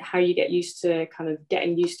how you get used to kind of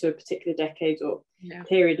getting used to a particular decade or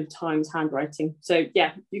period of time's handwriting. So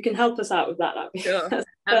yeah, you can help us out with that. Sure.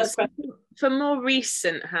 For more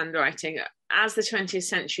recent handwriting, as the 20th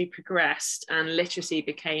century progressed and literacy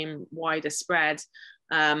became wider spread,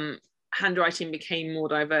 handwriting became more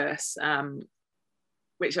diverse,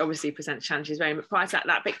 which obviously presents challenges very much. Prior to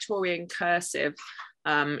that Victorian cursive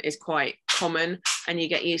is quite common, and you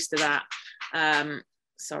get used to that.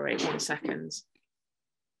 Sorry, 1 second.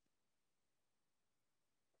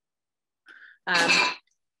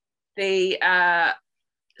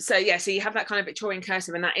 So you have that kind of Victorian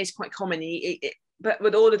cursive, and that is quite common. But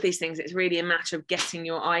with all of these things, it's really a matter of getting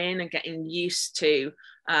your eye in and getting used to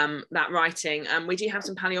that writing. We do have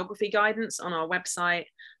some paleography guidance on our website.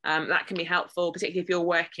 That can be helpful, particularly if you're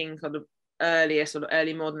working sort of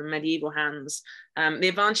early modern and medieval hands. The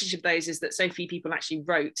advantage of those is that so few people actually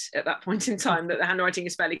wrote at that point in time that the handwriting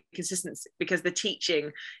is fairly consistent, because the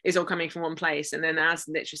teaching is all coming from one place. And then as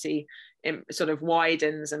literacy sort of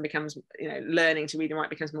widens and becomes, learning to read and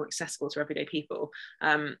write becomes more accessible to everyday people,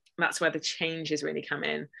 that's where the changes really come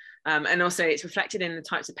in. And also it's reflected in the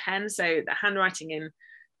types of pens. So the handwriting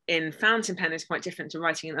in fountain pen is quite different to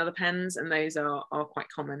writing in other pens, and those are quite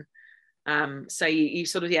common. So you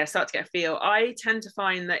sort of start to get a feel. I tend to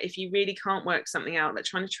find that if you really can't work something out, that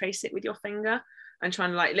trying to trace it with your finger and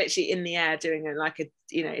trying to literally in the air doing it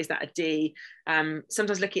is that a D?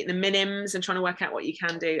 Sometimes looking at the minims and trying to work out what you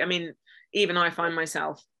can do. I mean, even I find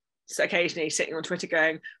myself occasionally sitting on Twitter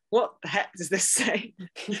going, what the heck does this say?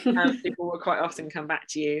 People will quite often come back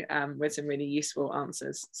to you with some really useful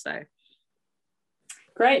answers. So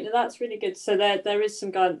great, that's really good. So there is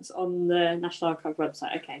some guidance on the National Archive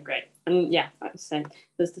website. Okay, great. And yeah, like I said,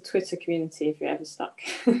 there's the Twitter community if you're ever stuck.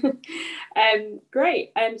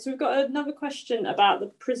 Great. So we've got another question about the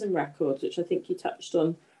prison records, which I think you touched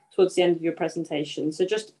on towards the end of your presentation. So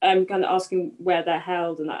just kind of asking where they're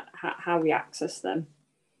held and how we access them.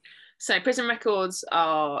 So prison records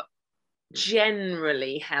are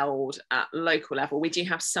generally held at local level. We do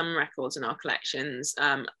have some records in our collections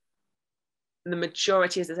the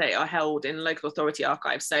majority, as I say, are held in local authority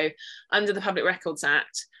archives. So under the Public Records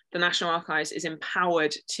Act, the National Archives is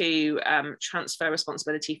empowered to transfer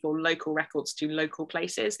responsibility for local records to local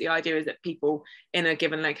places. The idea is that people in a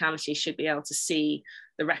given locality should be able to see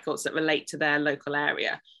the records that relate to their local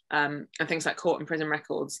area. And things like court and prison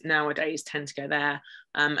records nowadays tend to go there.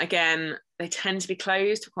 Again, they tend to be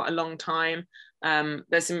closed for quite a long time.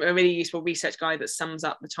 There's a really useful research guide that sums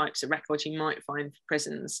up the types of records you might find for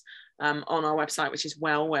prisons on our website, which is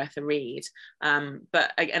well worth a read.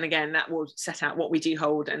 But again, that will set out what we do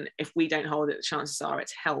hold, and if we don't hold it, the chances are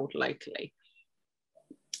it's held locally.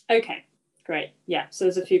 Okay, great. Yeah, so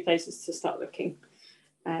there's a few places to start looking.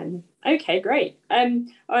 Okay, great.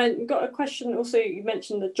 I've got a question also. You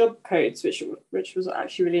mentioned the job codes, which was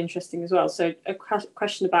actually really interesting as well. So a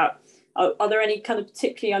question about, are there any kind of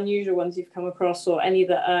particularly unusual ones you've come across, or any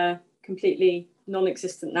that are completely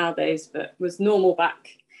non-existent nowadays but was normal back?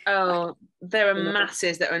 Oh, there are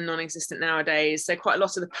masses that are non-existent nowadays. So quite a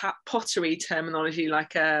lot of the pottery terminology,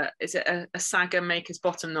 like is it a sagger maker's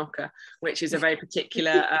bottom knocker, which is a very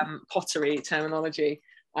particular pottery terminology.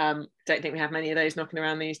 Don't think we have many of those knocking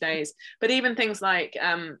around these days. But even things like,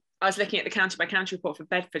 I was looking at the county by county report for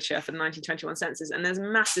Bedfordshire for the 1921 census, and there's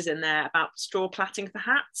masses in there about straw plaiting for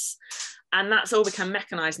hats, and that's all become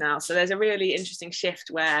mechanised now. So there's a really interesting shift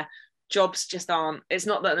where jobs just aren't, it's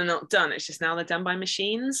not that they're not done, it's just now they're done by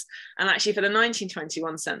machines. And actually for the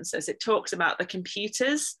 1921 census, it talks about the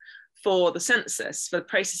computers for the census, for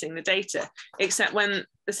processing the data, except when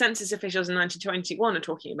the census officials in 1921 are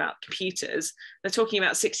talking about computers, they're talking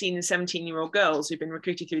about 16 and 17-year-old girls who've been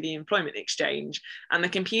recruited through the employment exchange, and the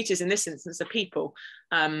computers in this instance are people.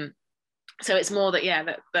 So it's more that,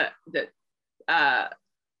 yeah, that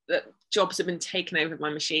jobs have been taken over by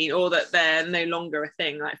machine, or that they're no longer a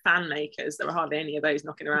thing, like fan makers. There are hardly any of those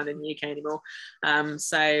knocking around in the UK anymore.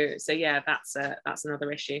 So yeah, that's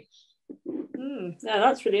another issue. Yeah,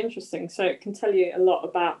 that's really interesting. So it can tell you a lot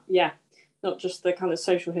about, yeah, not just the kind of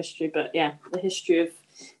social history, but yeah, the history of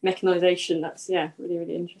mechanisation. That's, yeah, really,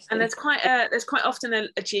 really interesting. And there's quite often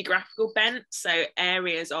a geographical bent. So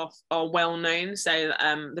areas are well known. So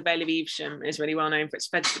the Vale of Evesham is really well known for its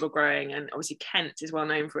vegetable growing, and obviously Kent is well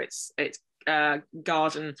known for its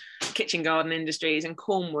kitchen garden industries, and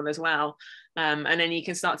Cornwall as well. And then you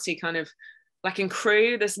can start to see kind of, like in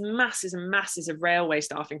Crewe, there's masses and masses of railway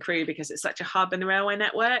staff in Crewe because it's such a hub in the railway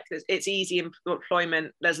network. It's easy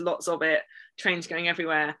employment, there's lots of it, trains going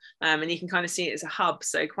everywhere, and you can kind of see it as a hub.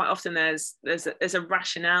 So quite often there's a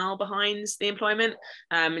rationale behind the employment,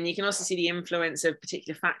 and you can also see the influence of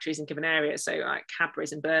particular factories in given areas. So like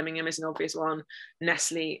Cadbury's in Birmingham is an obvious one,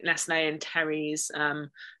 Nestle and Terry's,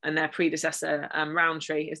 and their predecessor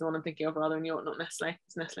Rowntree is the one I'm thinking of rather than York, not Nestle.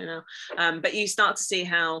 It's Nestle now. But you start to see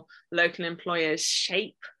how local employers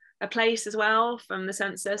shape a place as well from the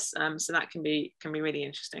census, so that can be really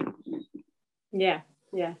interesting. Yeah,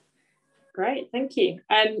 great, thank you.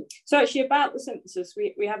 So actually about the census,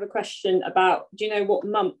 we have a question about, do you know what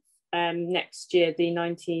month next year the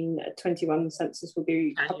 1921 census will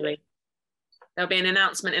be published? There'll be an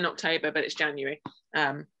announcement in October, but it's January.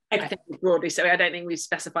 Okay. I think broadly, so I don't think we've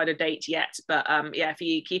specified a date yet, but yeah, if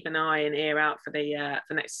you keep an eye and ear out for the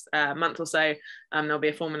next month or so, there'll be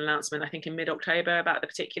a formal announcement, I think in mid-October, about the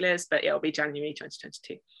particulars, but it'll be January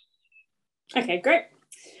 2022. Okay, great.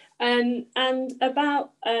 And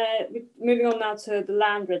about moving on now to the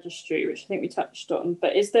land registry, which I think we touched on,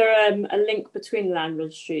 but is there a link between the land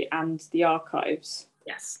registry and the archives?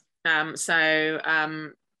 Yes.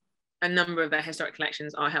 A number of their historic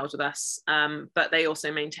collections are held with us, but they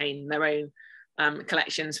also maintain their own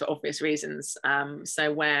collections for obvious reasons.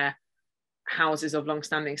 So where houses of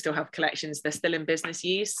long-standing still have collections, they're still in business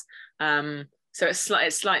use. So it's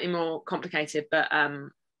slightly more complicated, but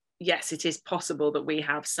yes, it is possible that we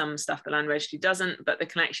have some stuff the land registry doesn't, but the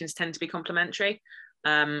collections tend to be complementary.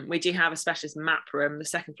 We do have a specialist map room. The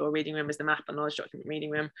second floor reading room is the map and knowledge document reading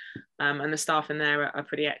room, and the staff in there are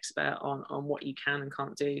pretty expert on what you can and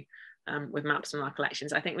can't do with maps from our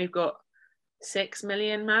collections. I think we've got 6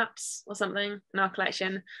 million maps or something in our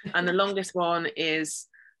collection, and the longest one is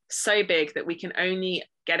so big that we can only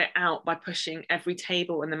get it out by pushing every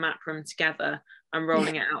table in the map room together and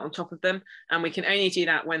rolling it out on top of them, and we can only do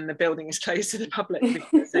that when the building is closed to the public because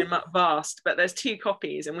it's so vast. But there's 2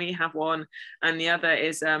 copies and we have one, and the other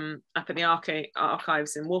is up at the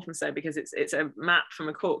archives in Walthamstow because it's a map from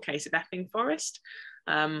a court case of Epping Forest.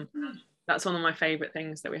 That's one of my favourite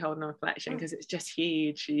things that we hold in our collection because it's just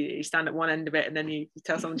huge. You stand at one end of it and then you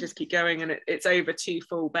tell someone just keep going, and it's over 2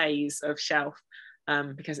 full bays of shelf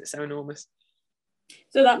because it's so enormous.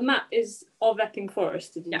 So that map is of Epping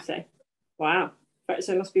Forest, did you say? Wow, Right,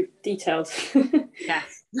 so it must be detailed.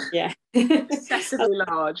 Yes. Yeah. Excessively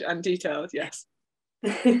large and detailed, yes.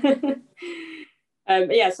 Yeah,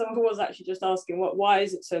 someone was actually just asking, why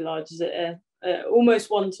is it so large? Is it almost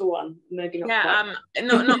 1-to-1? Maybe not quite.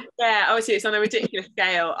 Not yeah, obviously it's on a ridiculous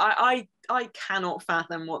scale. I cannot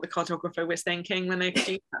fathom what the cartographer was thinking when they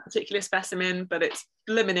produced that particular specimen, but it's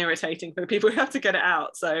blimmin' irritating for the people who have to get it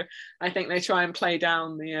out. So I think they try and play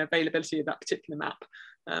down the availability of that particular map.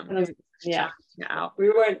 Yeah, out.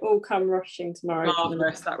 We won't all come rushing tomorrow.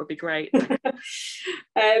 Marvellous, that would be great.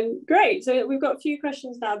 Great. So we've got a few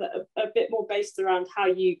questions now that are a bit more based around how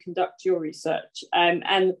you conduct your research. And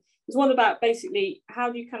there's one about basically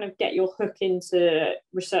how do you kind of get your hook into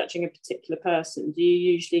researching a particular person? Do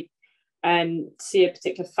you usually see a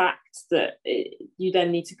particular fact that you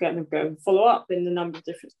then need to kind of go and follow up in a number of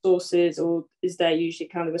different sources, or is there usually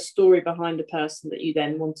kind of a story behind a person that you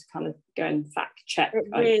then want to kind of go and fact check?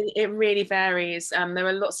 It really varies. There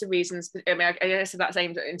are lots of reasons. I mean, I guess that's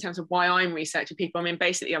aimed in terms of why I'm researching people. I mean,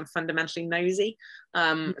 basically, I'm fundamentally nosy.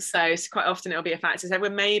 So quite often it'll be a fact. So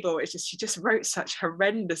with Mabel, it's just she just wrote such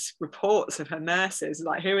horrendous reports of her nurses.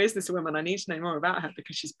 Like, who is this woman? I need to know more about her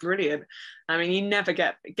because she's brilliant. I mean, you never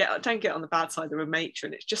don't get on the bad side of a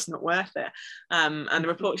matron. It's just not worth it. And the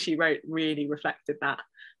report she wrote really reflected that.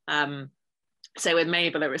 So with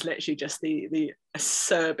Mabel, it was literally just the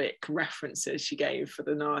acerbic references she gave for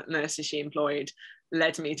the nurses she employed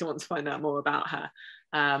led me to want to find out more about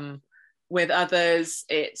her. With others,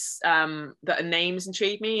 it's that names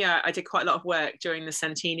intrigue me. I did quite a lot of work during the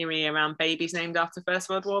centenary around babies named after First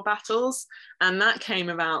World War battles, and that came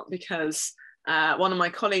about because one of my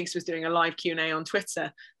colleagues was doing a live Q&A on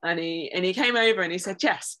Twitter, and he came over and he said,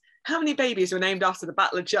 "Jess, how many babies were named after the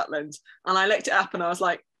Battle of Jutland?" And I looked it up and I was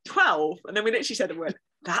like, 12. And then we literally said the word,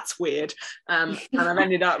 "That's weird." And I've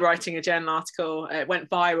ended up writing a journal article. It went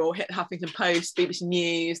viral, hit Huffington Post, BBC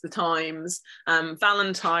News, The Times,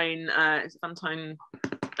 Valentine,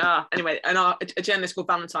 anyway, a journalist called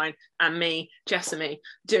Valentine and me, Jessamy,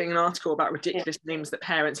 doing an article about ridiculous names that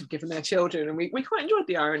parents have given their children. And we quite enjoyed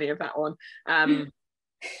the irony of that one.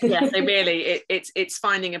 Yeah, so really it's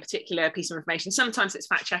finding a particular piece of information. Sometimes it's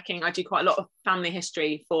fact checking. I do quite a lot of family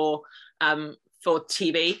history for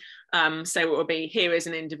TV. So it will be, here is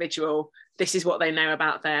an individual, this is what they know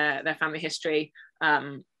about their family history,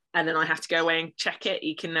 and then I have to go away and check it.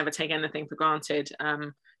 You can never take anything for granted.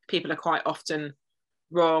 People are quite often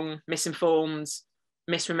wrong, misinformed,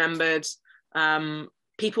 misremembered.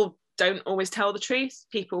 People don't always tell the truth.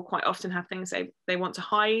 People quite often have things they want to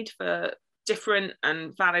hide for different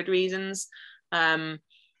and valid reasons. So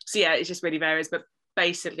yeah, it just really varies, but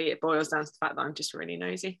basically it boils down to the fact that I'm just really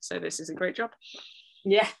nosy. So this is a great job.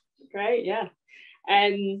 Yeah, great. Yeah.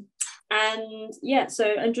 And yeah, so,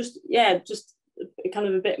 and just kind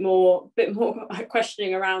of a bit more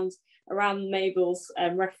questioning around Mabel's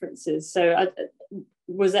references. So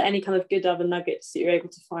was there any kind of good other nuggets that you're able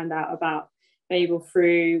to find out about Mabel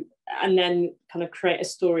through, and then kind of create a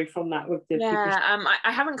story from that with the I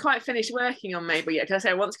haven't quite finished working on Mabel yet, because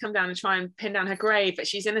I want to come down and try and pin down her grave, but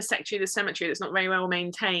she's in a section of the cemetery that's not very well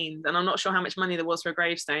maintained, and I'm not sure how much money there was for a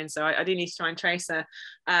gravestone, so I do need to try and trace her.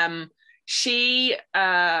 She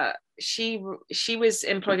was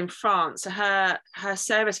employed in France, so her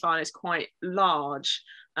service file is quite large,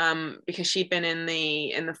 because she'd been in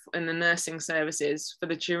the nursing services for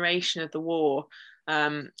the duration of the war.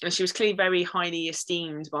 And she was clearly very highly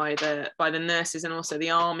esteemed by the nurses and also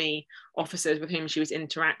the army officers with whom she was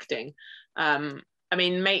interacting. I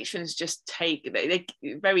mean, matrons just take they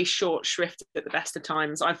very short shrift at the best of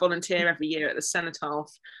times. I volunteer every year at the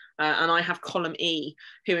Cenotaph, and I have column E,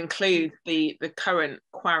 who include the current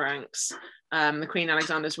Quaranks, the Queen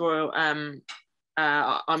Alexander's Royal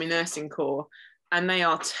Army Nursing Corps, and they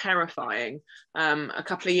are terrifying. A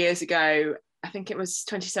couple of years ago, I think it was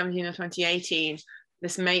 2017 or 2018,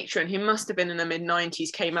 this matron who must have been in the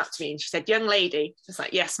mid-90s came up to me and she said, "Young lady," I was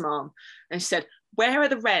like, "Yes, ma'am." And she said, "Where are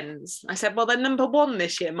the wrens?" I said, "Well, they're number 1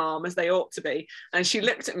 this year, ma'am, as they ought to be." And she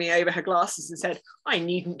looked at me over her glasses and said, "I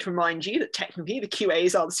needn't remind you that technically the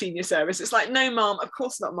QAs are the senior service." It's like, no, ma'am, of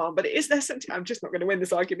course not, ma'am, but it is their sentiment. I'm just not going to win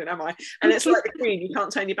this argument, am I? And it's like the Queen, you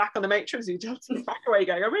can't turn your back on the matrons, you just have to back away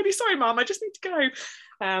going, "I'm really sorry, ma'am, I just need to go."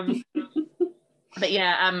 But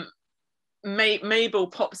yeah, Mabel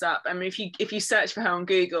pops up. I mean, if you search for her on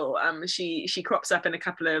Google, she crops up in a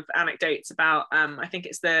couple of anecdotes about I think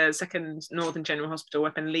it's the 2nd Northern General Hospital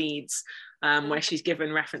up in Leeds, where she's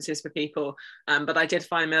given references for people, but I did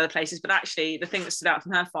find them in other places. But actually the thing that stood out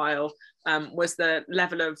from her file was the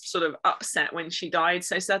level of sort of upset when she died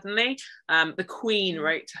so suddenly. The Queen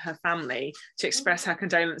wrote to her family to express her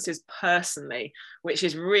condolences personally, which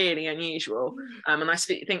is really unusual, and I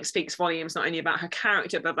think speaks volumes not only about her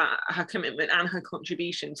character but about her commitment and her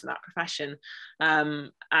contribution to that profession.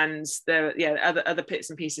 And the other bits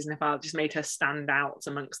and pieces in the file just made her stand out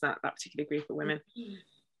amongst that particular group of women.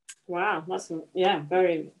 Wow, that's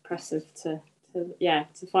very impressive to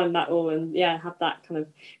find that all and have that kind of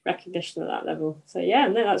recognition at that level. So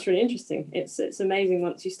no, that's really interesting. It's amazing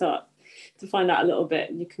once you start to find out a little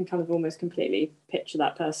bit, you can kind of almost completely picture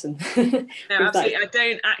that person. No, absolutely. I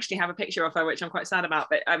don't actually have a picture of her, which I'm quite sad about,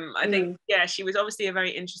 but I think she was obviously a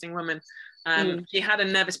very interesting woman. She had a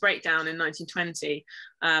nervous breakdown in 1920,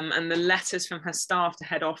 and the letters from her staff to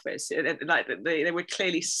head office, they were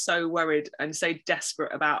clearly so worried and so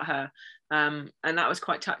desperate about her, and that was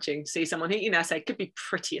quite touching to see someone who, say, could be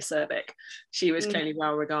pretty acerbic. She was clearly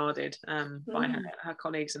well regarded by her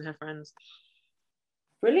colleagues and her friends.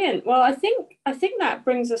 Brilliant. Well, I think that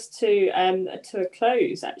brings us to a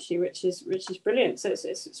close, actually, which is brilliant. So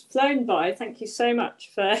it's flown by. Thank you so much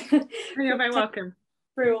for. You're very welcome.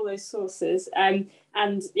 Through all those sources and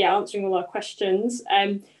answering all our questions.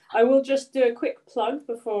 I will just do a quick plug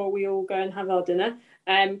before we all go and have our dinner,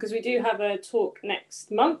 because we do have a talk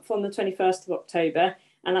next month on the 21st of October,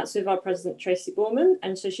 and that's with our president Tracy Borman,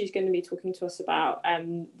 and so she's going to be talking to us about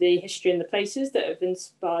the history and the places that have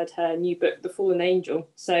inspired her new book, The Fallen Angel.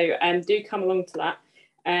 So do come along to that,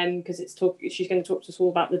 because she's going to talk to us all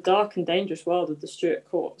about the dark and dangerous world of the Stuart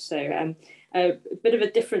court. So a bit of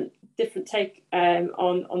a different take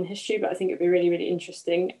on history, but I think it'd be really, really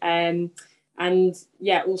interesting. And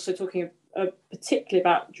also talking particularly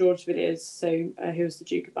about George Villiers, who was the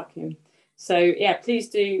Duke of Buckingham. So please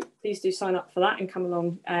do sign up for that and come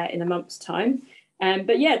along in a month's time.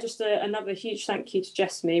 But just another huge thank you to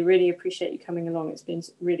Jessamy. Really appreciate you coming along. It's been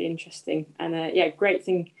really interesting and great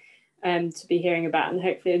thing to be hearing about, and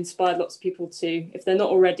hopefully inspired lots of people to, if they're not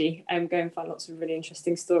already, go and find lots of really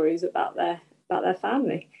interesting stories about their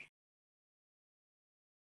family.